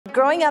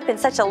Growing up in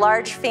such a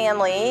large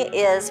family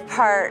is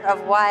part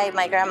of why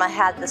my grandma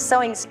had the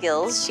sewing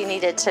skills. She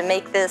needed to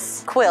make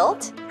this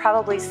quilt,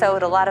 probably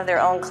sewed a lot of their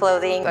own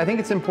clothing. I think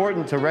it's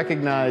important to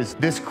recognize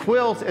this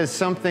quilt as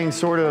something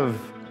sort of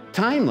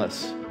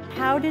timeless.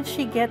 How did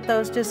she get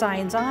those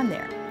designs on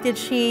there? Did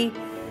she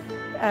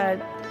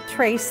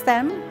trace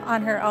them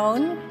on her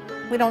own?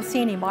 We don't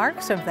see any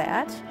marks of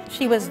that.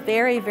 She was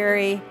very,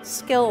 very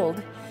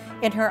skilled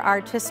in her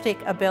artistic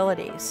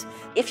abilities.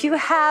 If you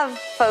have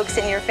folks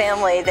in your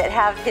family that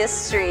have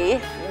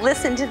history,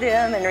 listen to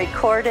them and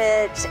record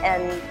it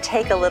and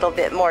take a little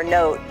bit more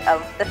note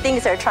of the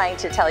things they're trying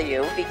to tell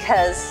you,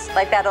 because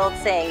like that old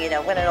saying, you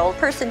know, when an old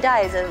person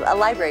dies, a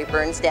library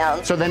burns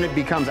down. So then it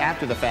becomes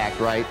after the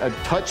fact, right? A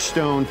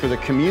touchstone for the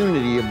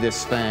community of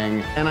this thing.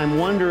 And I'm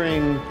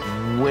wondering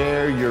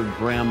where your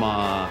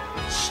grandma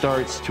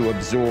starts to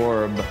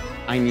absorb,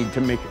 I need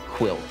to make a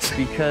quilt,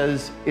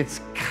 because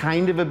it's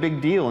kind of a big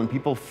deal and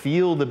people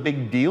feel the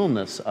big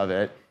dealness of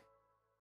it.